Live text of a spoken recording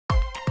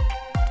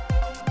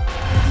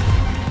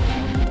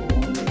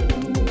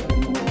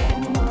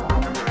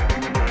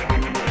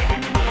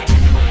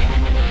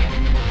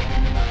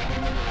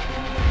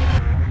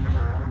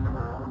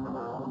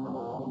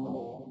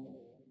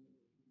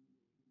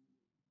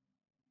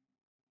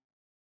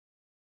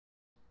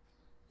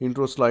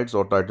Intro slides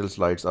or title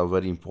slides are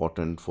very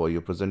important for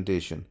your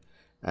presentation,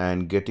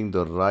 and getting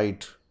the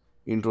right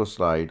intro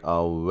slide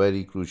are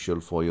very crucial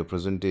for your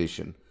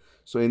presentation.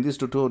 So in this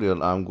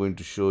tutorial, I'm going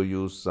to show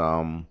you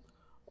some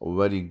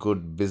very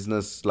good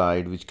business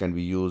slide which can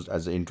be used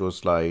as an intro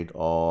slide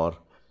or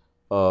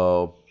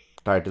a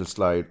title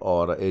slide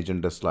or an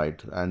agenda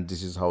slide, and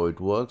this is how it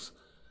works.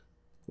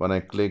 When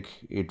I click,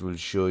 it will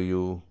show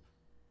you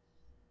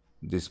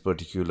this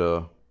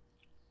particular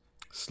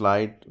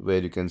slide where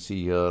you can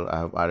see here I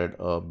have added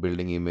a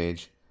building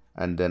image,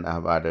 and then I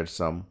have added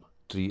some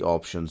three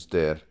options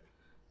there.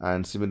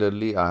 And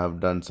similarly, I have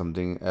done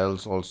something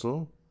else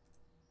also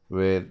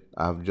where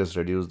I have just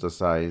reduced the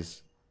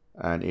size,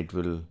 and it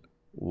will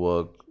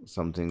work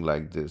something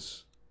like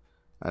this.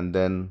 And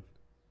then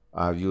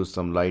I have used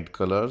some light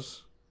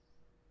colors,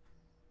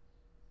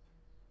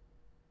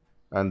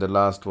 and the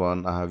last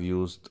one I have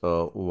used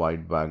a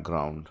white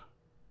background.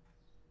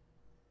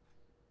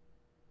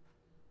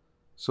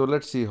 So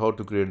let's see how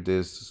to create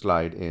this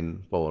slide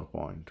in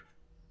PowerPoint.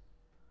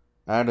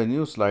 Add a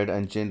new slide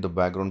and change the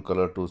background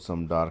color to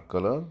some dark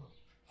color.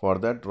 For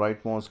that,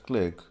 right mouse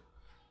click,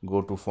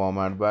 go to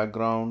Format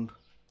Background,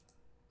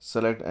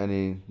 select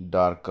any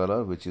dark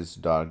color, which is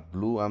dark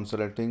blue I'm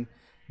selecting.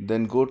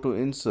 Then go to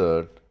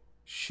Insert,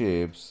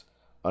 Shapes.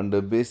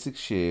 Under Basic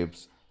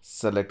Shapes,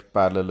 select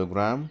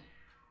Parallelogram.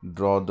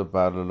 Draw the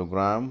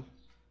parallelogram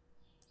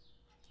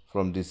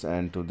from this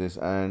end to this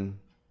end.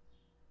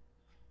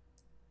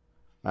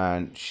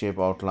 And shape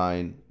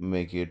outline,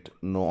 make it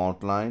no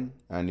outline,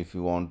 and if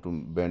you want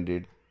to bend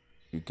it,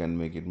 you can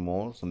make it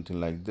more, something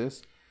like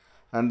this.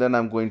 And then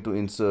I'm going to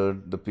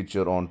insert the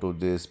picture onto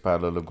this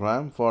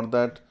parallelogram. For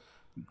that,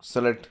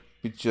 select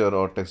picture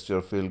or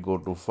texture fill, go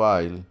to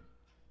File,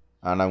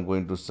 and I'm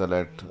going to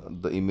select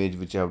the image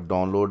which I have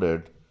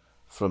downloaded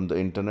from the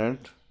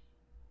internet.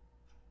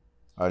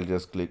 I'll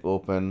just click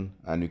open,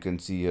 and you can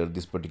see here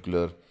this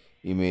particular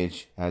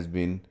image has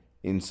been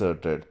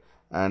inserted.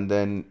 And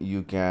then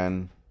you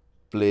can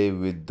play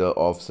with the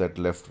offset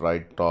left,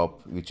 right,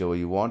 top, whichever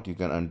you want. You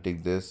can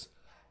untick this,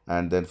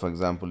 and then for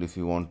example, if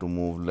you want to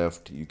move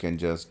left, you can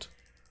just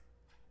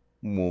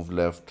move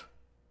left,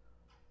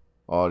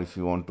 or if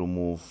you want to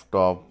move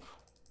top,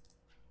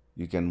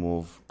 you can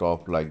move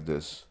top like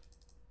this.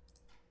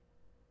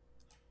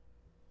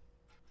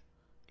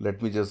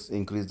 Let me just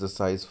increase the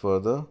size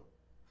further,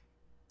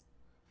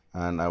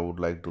 and I would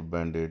like to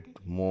bend it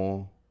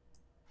more.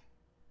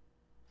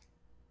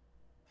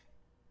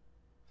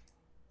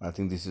 I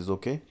think this is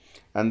okay.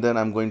 And then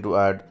I'm going to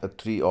add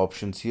three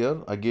options here.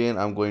 Again,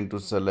 I'm going to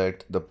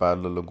select the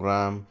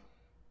parallelogram,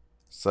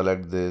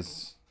 select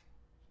this,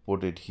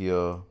 put it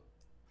here.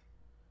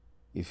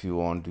 If you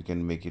want, you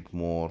can make it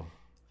more,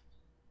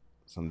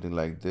 something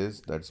like this,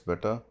 that's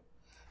better.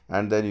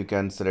 And then you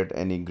can select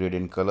any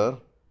gradient color.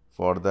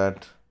 For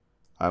that,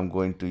 I'm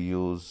going to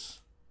use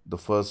the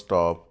first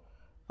top.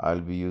 I'll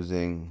be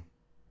using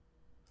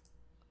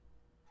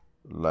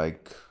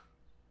like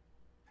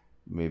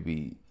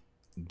maybe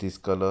this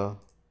color.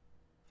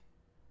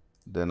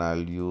 Then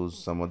I'll use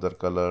some other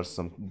colors,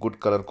 some good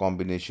color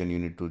combination you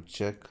need to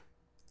check.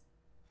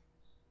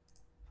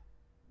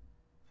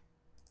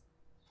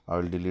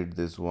 I'll delete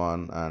this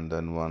one and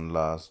then one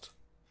last.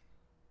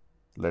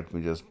 Let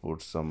me just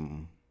put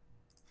some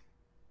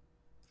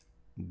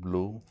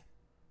blue.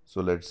 So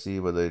let's see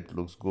whether it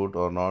looks good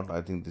or not.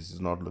 I think this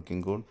is not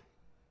looking good.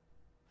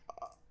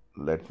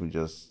 Let me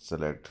just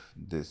select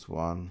this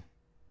one.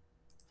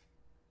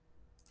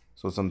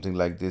 So something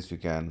like this you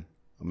can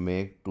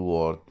make 2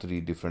 or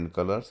 3 different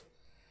colors.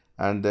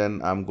 And then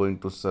I'm going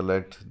to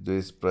select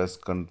this, press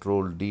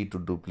Ctrl D to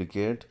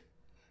duplicate,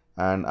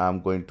 and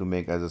I'm going to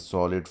make as a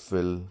solid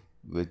fill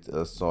with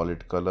a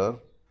solid color.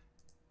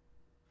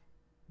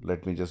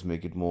 Let me just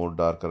make it more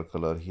darker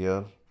color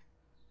here,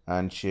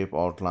 and shape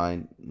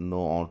outline,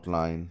 no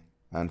outline,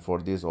 and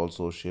for this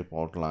also shape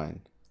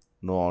outline,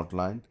 no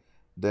outline.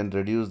 Then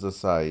reduce the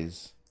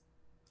size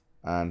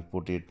and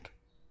put it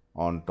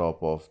on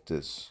top of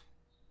this,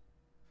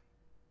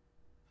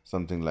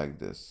 something like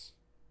this.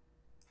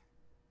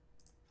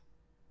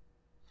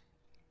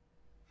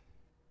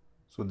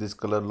 So this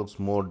color looks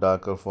more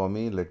darker for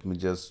me. Let me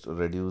just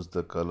reduce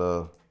the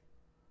color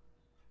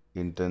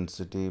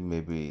intensity,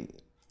 maybe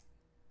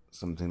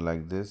something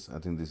like this. I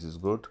think this is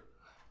good.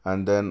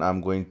 And then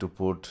I'm going to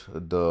put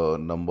the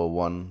number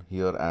 1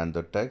 here and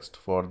the text.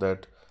 For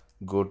that,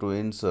 go to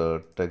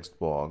Insert, Text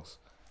Box,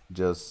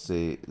 just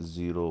say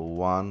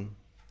 01.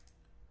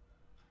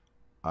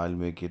 I'll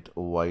make it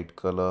a white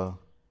color,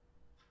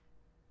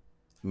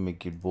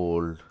 make it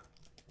bold.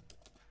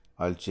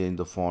 I'll change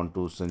the font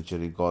to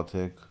Century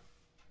Gothic,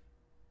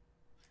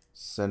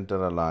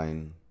 center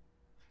align,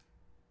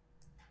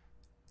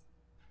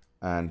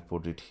 and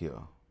put it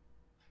here.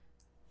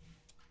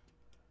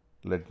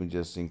 Let me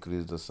just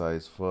increase the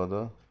size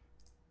further.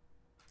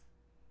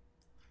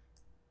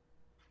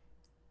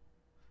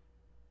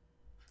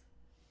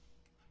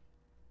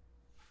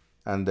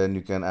 And then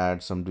you can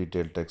add some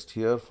detailed text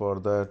here. For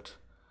that,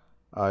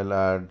 I'll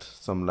add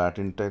some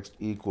Latin text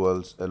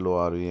equals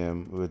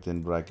LOREM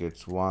within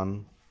brackets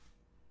 1.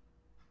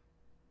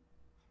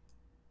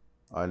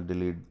 I'll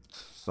delete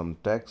some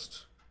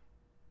text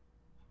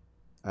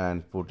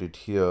and put it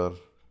here,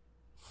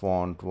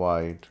 font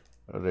white,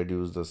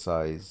 reduce the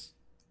size,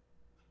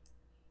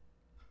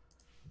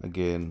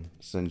 again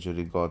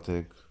Century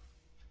Gothic,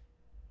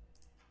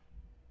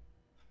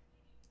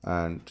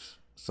 and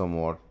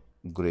somewhat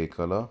gray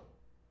color.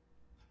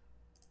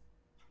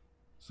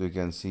 So you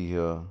can see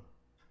here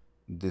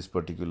this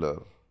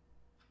particular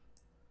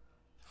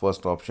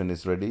first option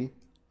is ready.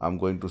 I'm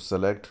going to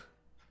select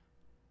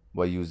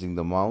by using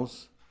the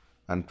mouse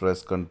and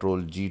press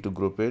Ctrl G to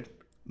group it,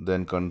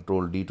 then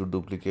Ctrl D to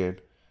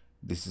duplicate.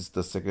 This is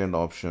the second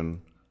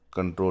option,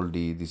 Ctrl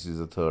D, this is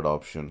the third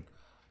option.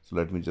 So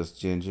let me just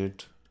change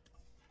it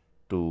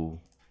to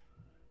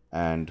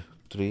and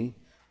 3,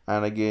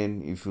 and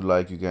again if you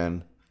like you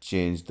can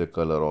change the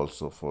color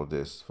also for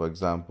this. For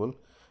example,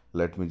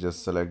 let me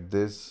just select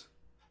this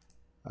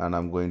and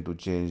I'm going to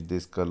change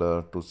this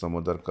color to some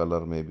other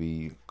color,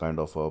 maybe kind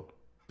of a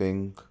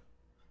pink,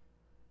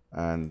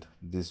 and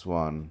this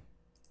one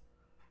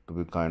to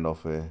be kind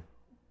of a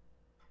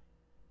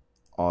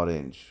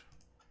orange.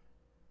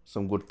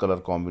 Some good color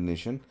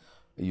combination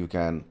you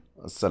can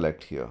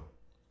select here.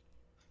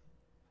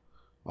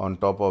 On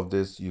top of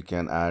this you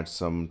can add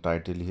some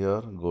title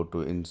here. Go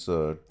to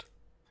insert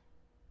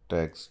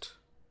text,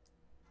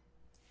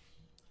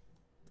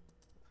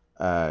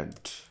 add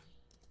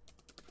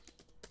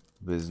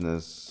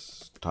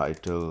business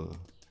title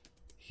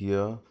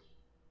here,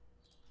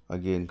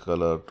 again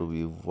color to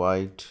be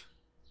white,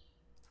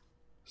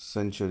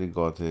 Century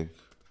Gothic.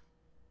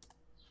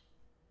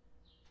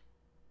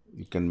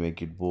 You can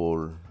make it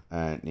bold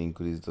and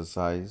increase the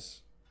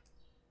size,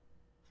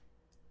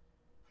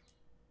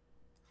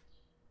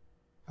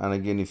 and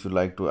again if you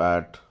like to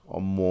add a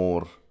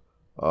more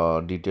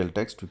detailed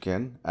text you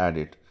can add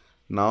it.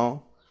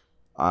 Now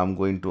I'm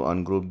going to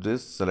ungroup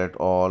this, select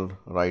all,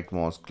 right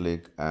mouse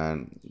click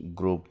and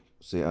group,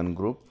 say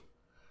ungroup,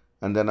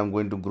 and then I'm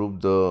going to group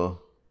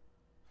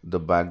the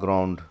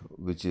background,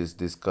 which is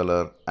this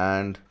color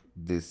and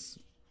this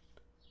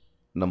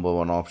number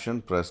 1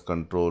 option. Press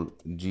Ctrl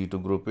G to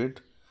group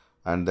it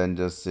and then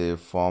just say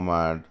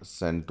format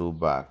send to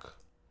back,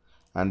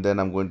 and then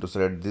I'm going to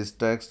select this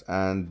text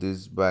and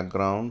this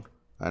background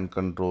and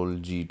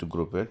Ctrl G to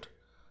group it.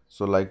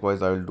 So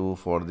likewise I will do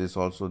for this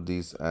also,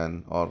 this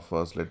and, or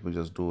first let me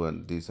just do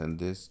this and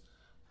this,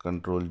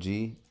 Ctrl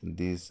G,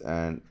 this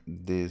and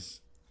this,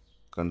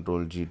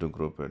 Ctrl G to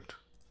group it,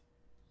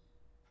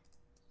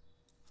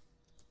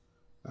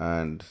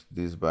 and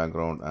this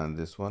background and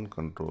this one,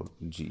 Ctrl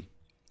G.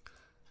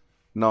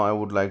 Now I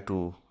would like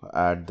to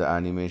add the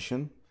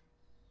animation.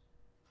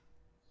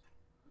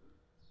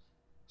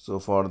 So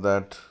for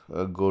that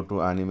go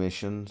to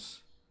animations,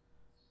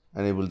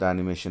 enable the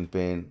animation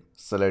pane,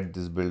 select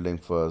this building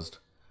first,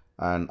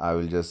 and I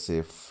will just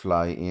say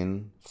fly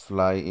in.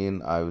 Fly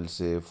in I will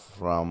say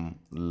from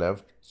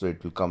left, so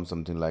it will come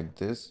something like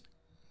this.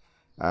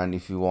 And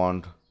if you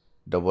want,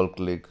 double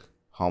click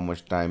how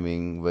much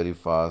timing, very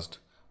fast,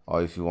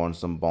 or if you want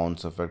some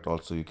bounce effect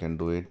also you can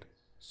do it,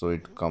 so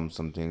it comes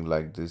something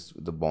like this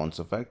with the bounce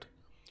effect.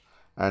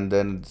 And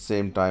then at the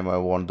same time I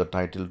want the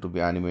title to be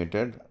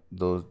animated,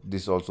 though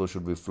this also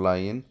should be fly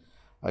in.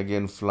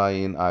 Again fly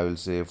in I will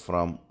say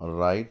from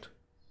right,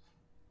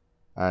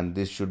 and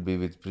this should be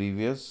with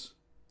previous,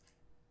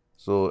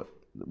 so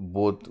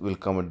both will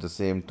come at the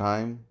same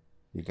time.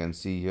 You can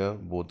see here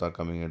both are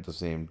coming at the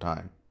same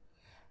time,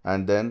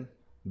 and then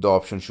the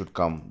option should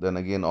come. Then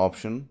again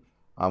option,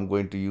 I'm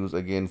going to use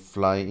again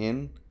fly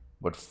in,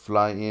 but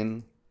fly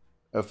in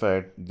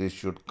effect this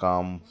should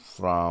come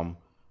from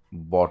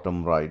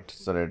bottom right.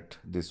 Select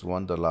this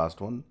one, the last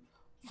one,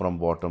 from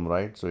bottom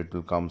right, so it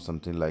will come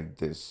something like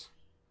this.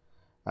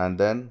 And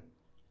then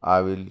I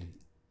will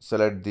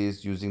select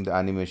this using the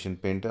animation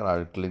painter. I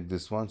will click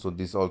this one, so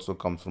this also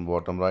comes from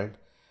bottom right,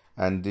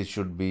 and this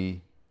should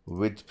be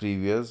with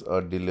previous, a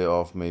delay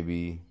of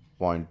maybe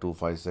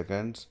 0.25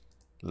 seconds.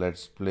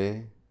 Let's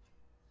play,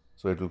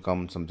 so it will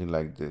come something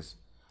like this.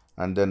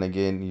 And then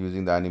again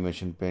using the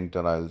animation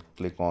painter I'll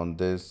click on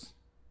this,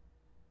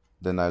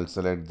 then I'll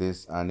select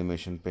this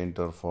animation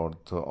painter for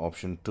the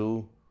option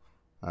 2,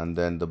 and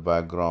then the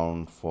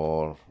background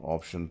for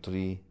option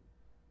 3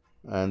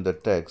 and the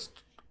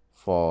text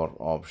for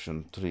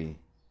option 3.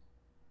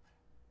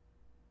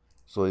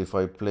 So if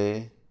I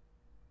play,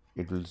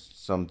 it will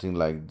something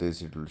like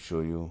this, it will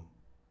show you.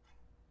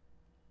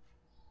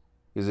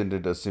 Isn't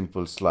it a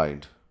simple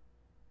slide?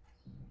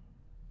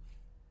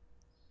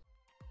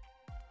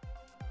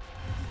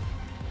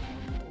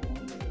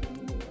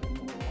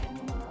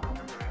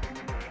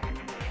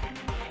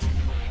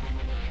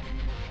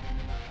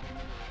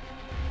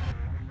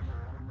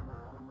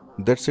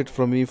 That's it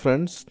from me,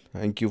 friends.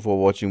 Thank you for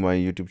watching my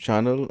YouTube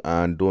channel,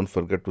 and don't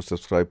forget to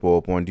subscribe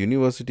PowerPoint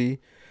University.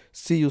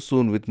 See you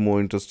soon with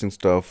more interesting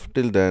stuff.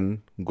 Till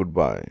then,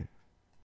 goodbye.